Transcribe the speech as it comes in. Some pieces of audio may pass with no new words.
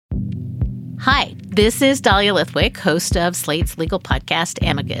Hi, this is Dahlia Lithwick, host of Slate's legal podcast,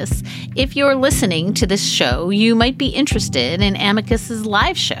 Amicus. If you're listening to this show, you might be interested in Amicus's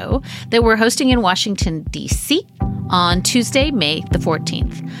live show that we're hosting in Washington, D.C. on Tuesday, May the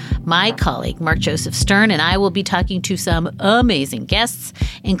 14th. My colleague, Mark Joseph Stern, and I will be talking to some amazing guests,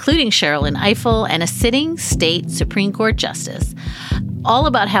 including Sherrilyn Ifill and a sitting state Supreme Court justice, all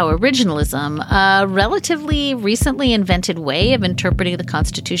about how originalism, a relatively recently invented way of interpreting the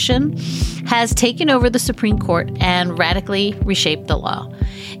Constitution, has taken over the Supreme Court and radically reshaped the law.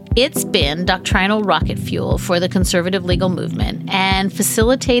 It's been doctrinal rocket fuel for the conservative legal movement and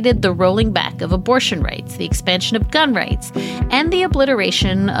facilitated the rolling back of abortion rights, the expansion of gun rights, and the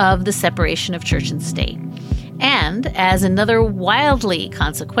obliteration of the separation of church and state. And as another wildly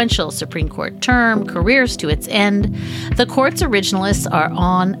consequential Supreme Court term careers to its end, the court's originalists are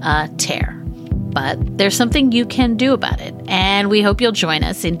on a tear. But there's something you can do about it, and we hope you'll join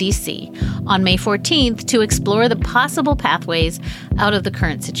us in D.C. on May 14th to explore the possible pathways out of the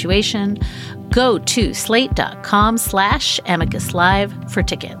current situation. Go to slate.com/Amicus Live for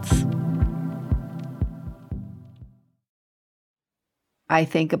tickets. I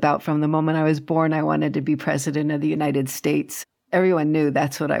think about from the moment I was born, I wanted to be president of the United States. Everyone knew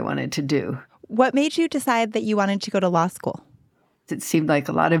that's what I wanted to do. What made you decide that you wanted to go to law school? It seemed like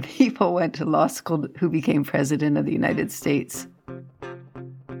a lot of people went to law school who became president of the United States.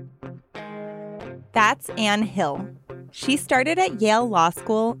 That's Anne Hill. She started at Yale Law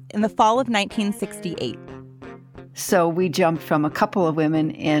School in the fall of 1968. So we jumped from a couple of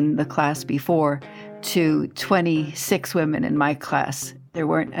women in the class before to 26 women in my class. There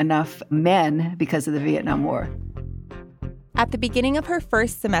weren't enough men because of the Vietnam War. At the beginning of her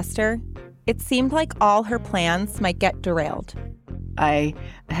first semester, it seemed like all her plans might get derailed. I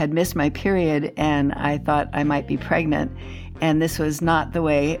had missed my period and I thought I might be pregnant. And this was not the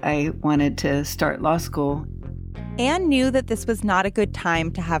way I wanted to start law school. Anne knew that this was not a good time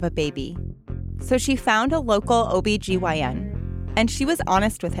to have a baby. So she found a local OBGYN, and she was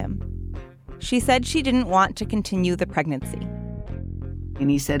honest with him. She said she didn't want to continue the pregnancy. And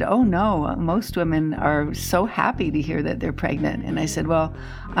he said, "Oh, no, most women are so happy to hear that they're pregnant." And I said, "Well,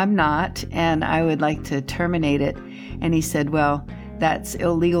 I'm not, and I would like to terminate it." And he said, "Well, that's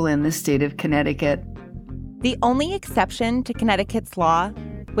illegal in the state of Connecticut." The only exception to Connecticut's law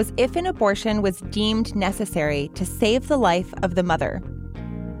was if an abortion was deemed necessary to save the life of the mother.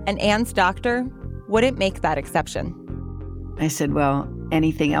 And Anne's doctor wouldn't make that exception. I said, "Well,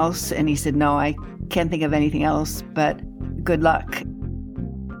 anything else?" And he said, "No, I can't think of anything else, but good luck."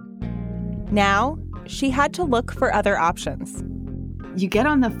 Now, she had to look for other options. You get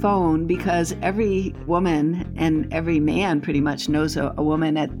on the phone because every woman and every man pretty much knows a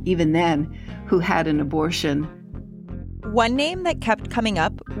woman, even then, who had an abortion. One name that kept coming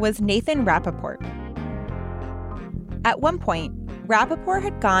up was Nathan Rappaport. At one point, Rappaport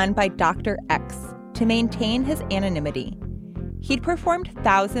had gone by Dr. X to maintain his anonymity. He'd performed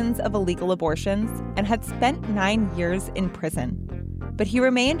thousands of illegal abortions and had spent 9 years in prison. But he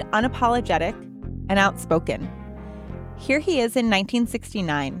remained unapologetic and outspoken. Here he is in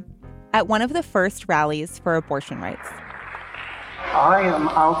 1969 at one of the first rallies for abortion rights. I am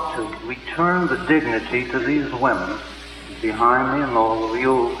out to return the dignity to these women behind me and all of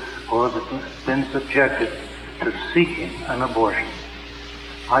you who have been subjected to seeking an abortion.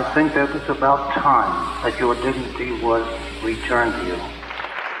 I think that it's about time that your dignity was returned to you.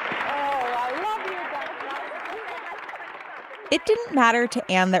 It didn't matter to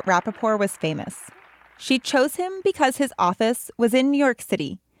Anne that Rappaport was famous. She chose him because his office was in New York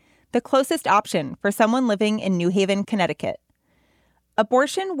City, the closest option for someone living in New Haven, Connecticut.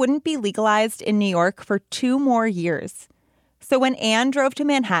 Abortion wouldn't be legalized in New York for 2 more years. So when Anne drove to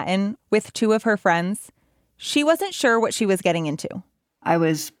Manhattan with 2 of her friends, she wasn't sure what she was getting into. I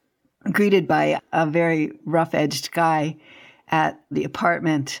was greeted by a very rough-edged guy at the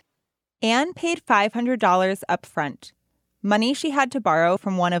apartment. Anne paid $500 up front, money she had to borrow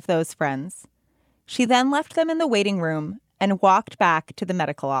from one of those friends. She then left them in the waiting room and walked back to the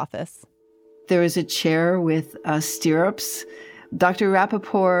medical office. There was a chair with stirrups. Dr.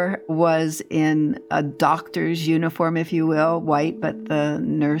 Rappaport was in a doctor's uniform, if you will, white, but the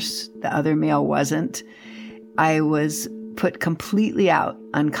nurse, the other male, wasn't. I was put completely out,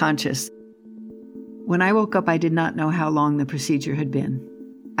 unconscious. When I woke up, I did not know how long the procedure had been.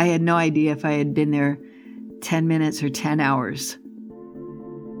 I had no idea if I had been there 10 minutes or 10 hours.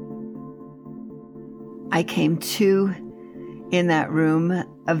 I came to in that room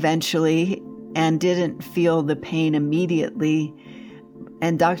eventually and didn't feel the pain immediately.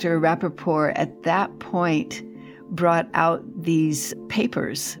 And Dr. Rappaport at that point brought out these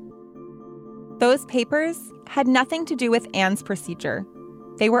papers. Those papers had nothing to do with Anne's procedure.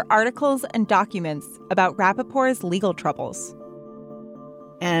 They were articles and documents about Rapoport's legal troubles.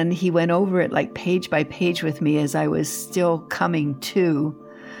 And he went over it like page by page with me as I was still coming to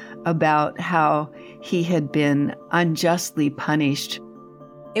about how he had been unjustly punished.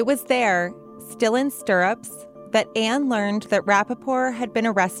 It was there, still in stirrups, that Anne learned that Rapoport had been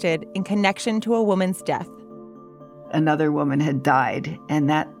arrested in connection to a woman's death. Another woman had died, and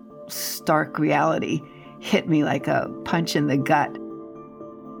that stark reality hit me like a punch in the gut.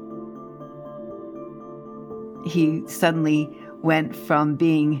 He suddenly went from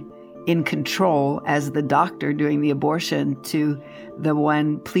being in control as the doctor doing the abortion to the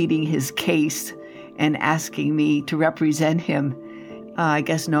one pleading his case and asking me to represent him. I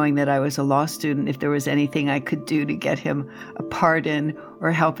guess knowing that I was a law student, if there was anything I could do to get him a pardon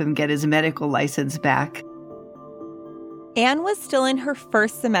or help him get his medical license back. Anne was still in her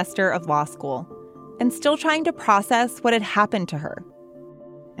first semester of law school and still trying to process what had happened to her.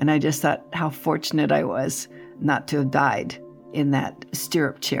 And I just thought how fortunate I was not to have died in that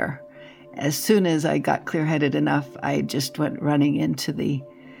stirrup chair. As soon as I got clear-headed enough, I just went running into the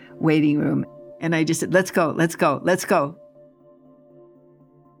waiting room. And I just said, let's go, let's go, let's go.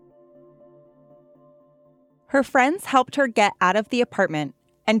 Her friends helped her get out of the apartment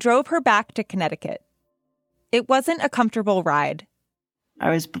and drove her back to Connecticut. It wasn't a comfortable ride. I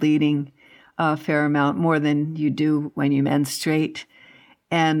was bleeding a fair amount, more than you do when you menstruate.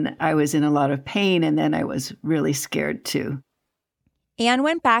 And I was in a lot of pain, and then I was really scared too. Anne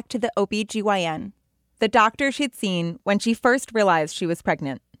went back to the OB/GYN, the doctor she'd seen when she first realized she was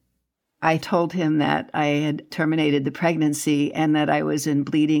pregnant. I told him that I had terminated the pregnancy and that I was in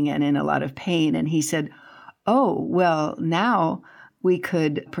bleeding and in a lot of pain. And he said, oh, well, now we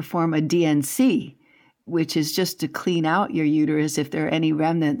could perform a DNC, which is just to clean out your uterus if there are any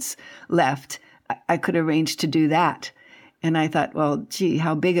remnants left. I could arrange to do that. And I thought, well, gee,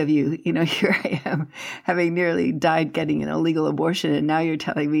 how big of you. You know, here I am, having nearly died getting an illegal abortion, and now you're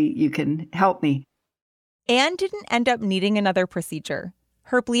telling me you can help me. Anne didn't end up needing another procedure.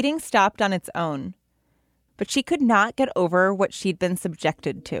 Her bleeding stopped on its own. But she could not get over what she'd been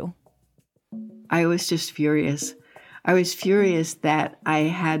subjected to. I was just furious. I was furious that I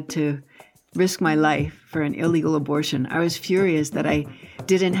had to risk my life for an illegal abortion. I was furious that I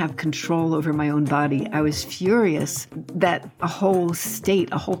didn't have control over my own body. I was furious that a whole state,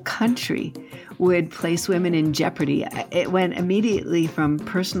 a whole country would place women in jeopardy. It went immediately from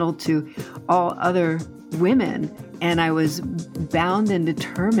personal to all other women, and I was bound and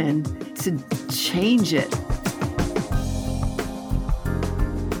determined to change it.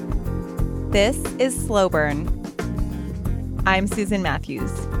 This is Slow Burn. I'm Susan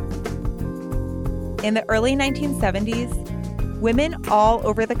Matthews. In the early 1970s, women all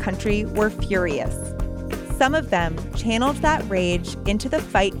over the country were furious. Some of them channeled that rage into the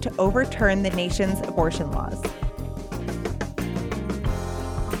fight to overturn the nation's abortion laws.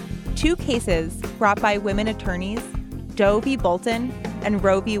 2 cases brought by women attorneys, Doe v. Bolton and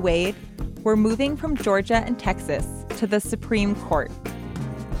Roe v. Wade, were moving from Georgia and Texas to the Supreme Court.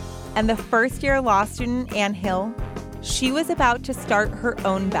 And the first-year law student, Anne Hill, she was about to start her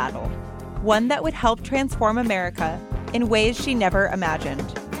own battle, one that would help transform America in ways she never imagined.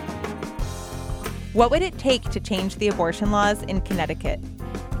 What would it take to change the abortion laws in Connecticut?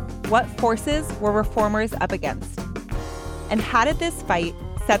 What forces were reformers up against? And how did this fight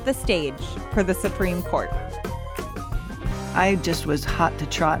set the stage for the Supreme Court? I just was hot to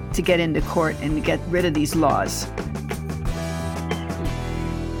trot to get into court and to get rid of these laws.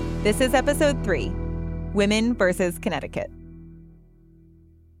 This is episode 3, Women versus Connecticut.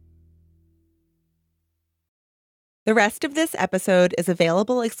 The rest of this episode is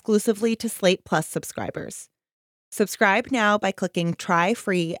available exclusively to Slate Plus subscribers. Subscribe now by clicking Try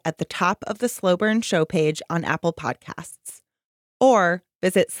Free at the top of the Slow Burn show page on Apple Podcasts. Or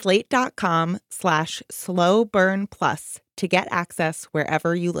visit slate.com/slowburnplus to get access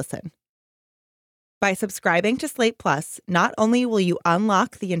wherever you listen. By subscribing to Slate Plus, not only will you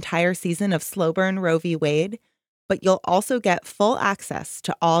unlock the entire season of Slow Burn Roe v. Wade, but you'll also get full access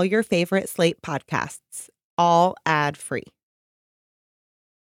to all your favorite Slate podcasts, all ad-free.